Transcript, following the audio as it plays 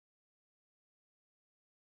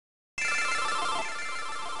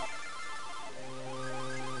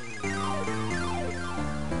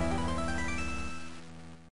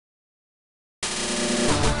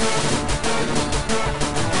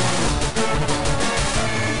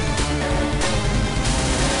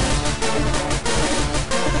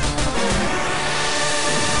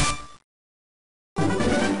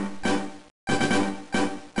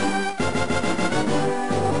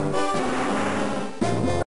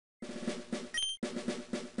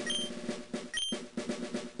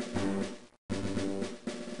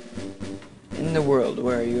In the world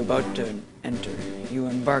where you're about to enter, you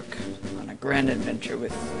embark on a grand adventure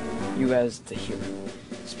with you as the hero.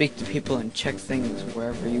 Speak to people and check things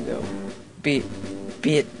wherever you go, be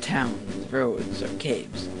it towns, roads, or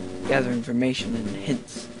caves. Gather information and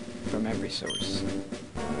hints from every source.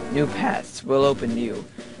 New paths will open to you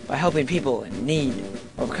by helping people in need,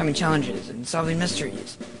 overcoming challenges, and solving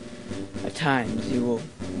mysteries. At times, you will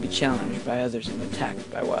be challenged by others and attacked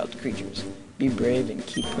by wild creatures. Be brave and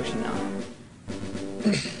keep pushing on.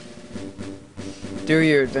 Through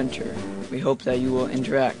your adventure, we hope that you will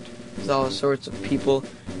interact with all sorts of people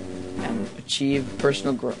and achieve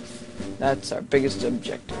personal growth. That's our biggest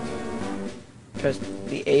objective. Press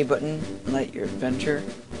the A button and let your adventure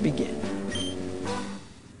begin.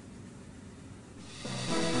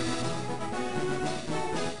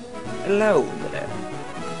 Hello there.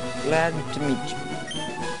 Glad to meet you.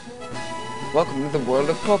 Welcome to the world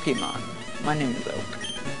of Pokemon. My name is Oak.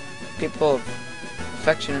 People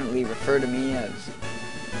affectionately refer to me as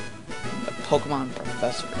the Pokemon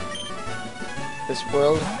Professor. This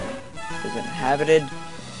world is inhabited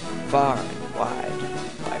far and wide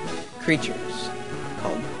by creatures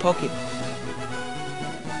called Pokemon.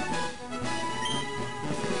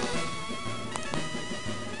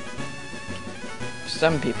 For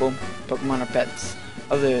some people, Pokemon are pets.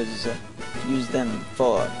 Others use them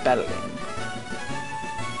for battling.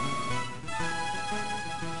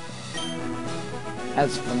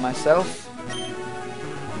 As for myself,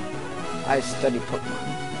 I study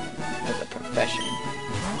Pokemon as a profession.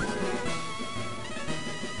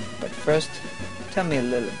 But first, tell me a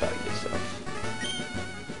little about yourself.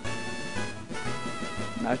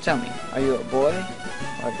 Now tell me, are you a boy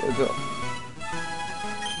or are you a girl?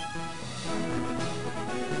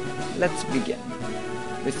 Let's begin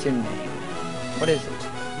with your name. What is it?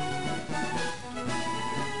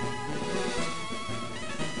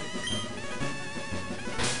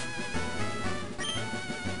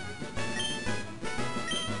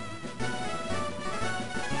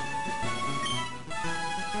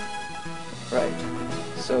 Right.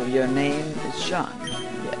 So your name is Sean.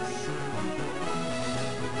 Yes.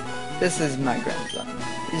 This is my grandson.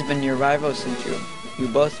 He's been your rival since you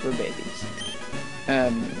both were babies.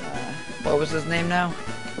 What was his name now?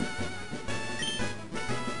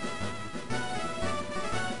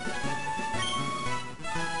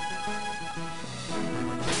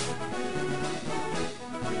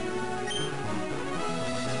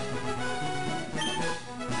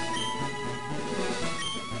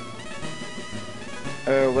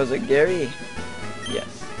 Was it Gary?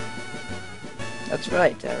 Yes. That's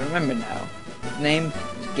right, I remember now. His name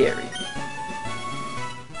is Gary.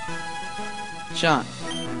 Sean,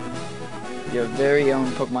 your very own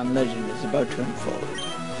Pokemon legend is about to unfold.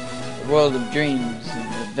 A world of dreams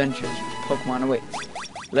and adventures with Pokemon awaits.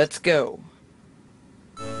 Let's go!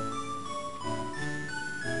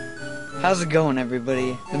 How's it going,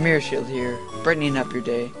 everybody? TheMirrorShield here, brightening up your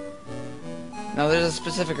day. Now, there's a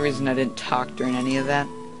specific reason I didn't talk during any of that.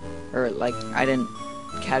 Or, like, I didn't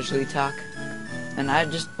casually talk. And I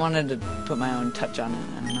just wanted to put my own touch on it,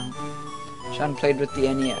 I don't know. Sean played with the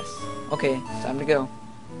NES. Okay, it's time to go.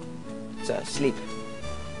 It's, sleep.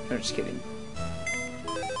 No, just kidding.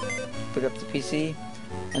 Put up the PC,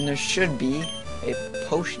 and there should be a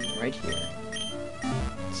potion right here.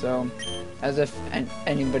 So, as if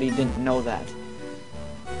anybody didn't know that.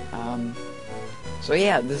 So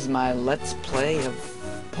yeah, this is my Let's Play of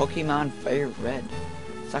Pokemon FireRed.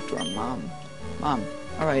 Let's talk to our mom. Mom,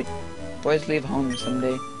 alright, boys leave home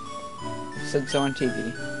someday. Said so on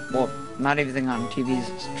TV. Well, not everything on TV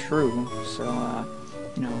is true, so,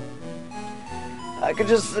 you know, I could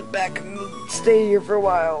just sit back and stay here for a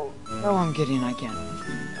while. No, I'm kidding, I can't.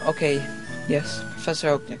 Okay, yes, Professor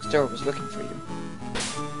Oak next door was looking for you.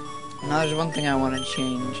 Now there's one thing I want to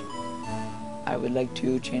change. I would like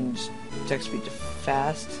to change text speed to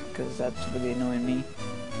fast, because that's really annoying me.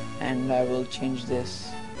 And I will change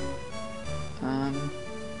this. I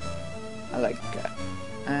like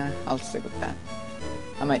I'll stick with that.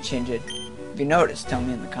 I might change it. If you notice, tell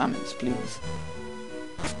me in the comments, please.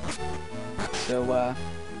 So,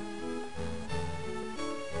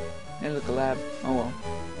 hey, look, a lab. Oh well.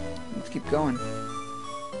 Let's keep going.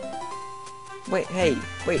 Wait, hey,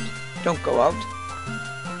 wait. Don't go out.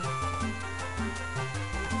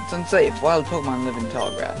 It's unsafe. Wild Pokemon live in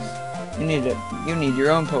tall grass. You need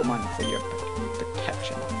your own Pokemon for your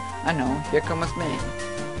protection. I know. Here come with me.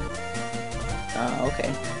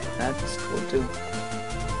 Okay. That's cool too.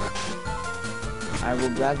 I will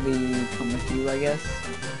gladly come with you, I guess.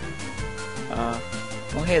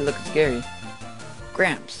 Oh hey, look, it's Gary.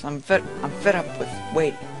 Gramps, I'm fed up with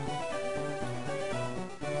waiting.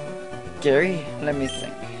 Gary, let me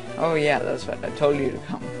think. Oh yeah, that's right, I told you to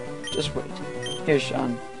come. Just wait. Here,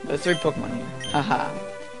 Sean. There's 3 Pokemon here. Haha.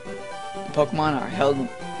 The Pokemon are held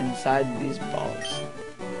inside these balls.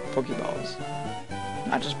 Pokeballs.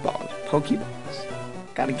 Not just balls. Pokeballs.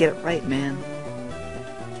 Gotta get it right, man.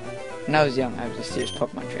 When I was young, I was a serious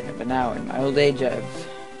Pokemon trainer, but now, in my old age, I've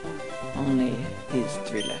only these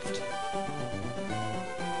 3 left.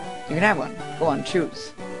 You can have one. Go on,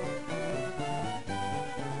 choose.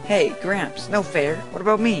 Hey, Gramps, no fair. What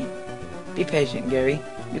about me? Be patient, Gary.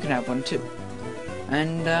 You can have one too.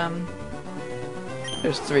 And,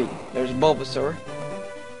 there's 3. There's Bulbasaur,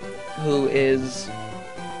 who is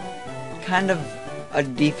kind of a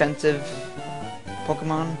defensive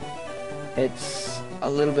Pokemon. It's a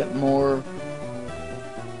little bit more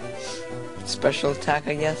special attack,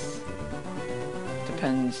 I guess.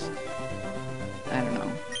 Depends. I don't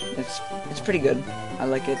know. It's pretty good. I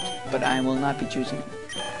like it, but I will not be choosing it.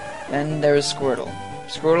 Then there is Squirtle.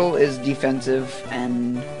 Squirtle is defensive,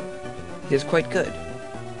 and he is quite good.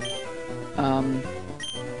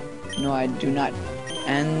 No, I do not.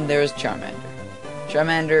 And there is Charmander.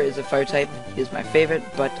 Charmander is a fire type. He is my favorite,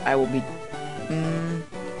 but I will be...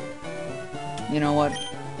 you know what?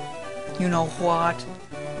 You know what?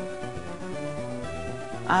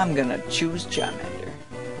 I'm gonna choose Charmander.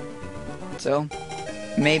 So,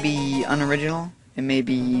 maybe unoriginal, it may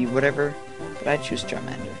be whatever, but I choose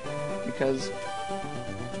Charmander. Because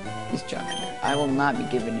he's Charmander. I will not be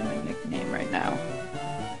giving him a nickname right now.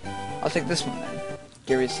 I'll take this one then.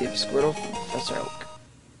 Gary receives Squirtle from Professor Oak.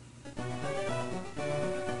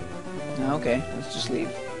 Okay, let's just leave.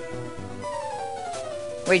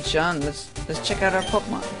 Wait, Sean, let's check out our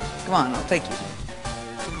Pokemon. Come on, I'll take you.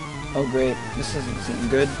 Oh great, this doesn't seem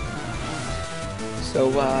good.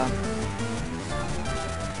 So,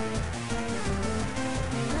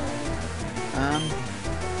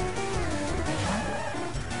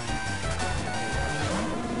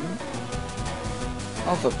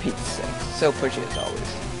 oh, for Pete's sake, so pushy as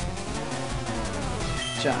always.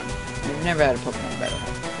 John, you've never had a Pokemon battle,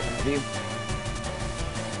 have you?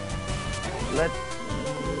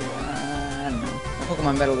 I don't know. A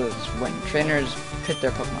Pokemon battle is when trainers pit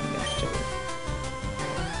their Pokemon against each other.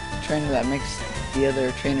 A trainer that makes the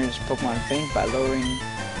other trainer's Pokemon faint by lowering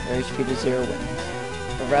their HP to 0 wins.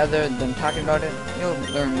 But rather than talking about it, you'll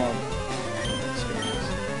learn more from the experience.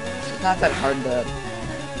 It's not that hard to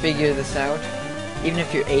figure this out. Even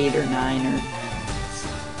if you're 8 or 9 or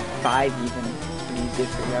 5 even, it's pretty easy to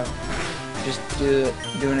figure out. Just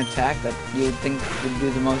do an attack that you would think would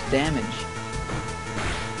do the most damage.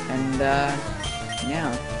 And,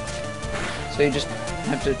 yeah. So you just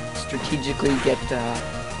have to strategically get the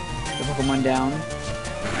Pokemon down.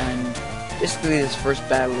 And basically this first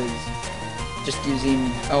battle is just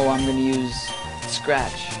using, oh, I'm going to use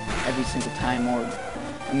Scratch every single time, or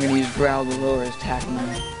I'm going to use Growl to lower his attack and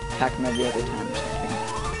then attack him every other time or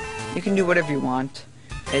something. You can do whatever you want.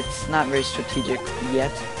 It's not very strategic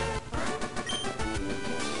yet.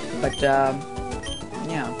 But,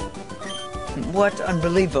 yeah. What?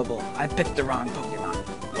 Unbelievable. I picked the wrong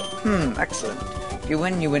Pokemon. Excellent. If you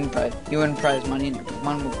win prize. You win prize money and your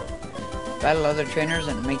Pokemon will grow. Battle other trainers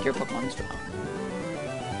and make your Pokemon strong.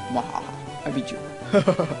 Wahaha. I beat you.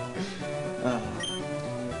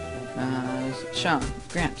 Sean,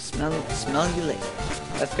 Gramps, smell you later.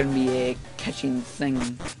 That's gonna be a catching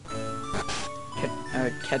thing.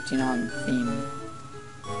 Catching on theme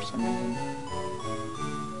for some reason.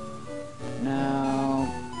 Now,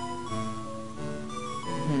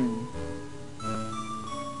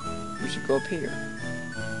 we should go up here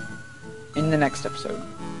in the next episode.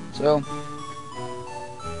 So,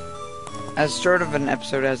 as short of an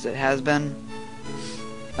episode as it has been,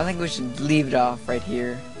 I think we should leave it off right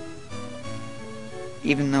here.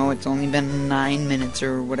 Even though it's only been 9 minutes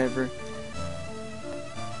or whatever,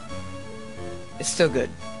 it's still good.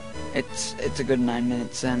 It's a good 9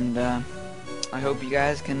 minutes, and I hope you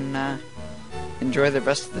guys can enjoy the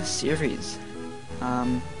rest of the series.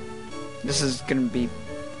 This is gonna be,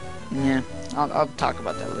 yeah, I'll talk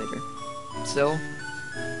about that later. So,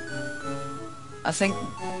 I think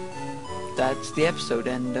that's the episode,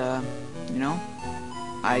 and you know,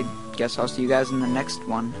 I guess I'll see you guys in the next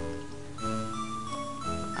one.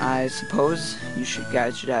 I suppose you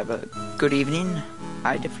guys should have a good evening.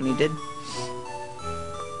 I definitely did.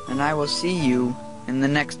 And I will see you in the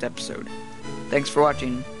next episode. Thanks for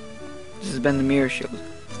watching. This has been the Mirror Shield.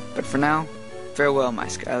 But for now, farewell, my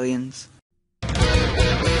Skylians.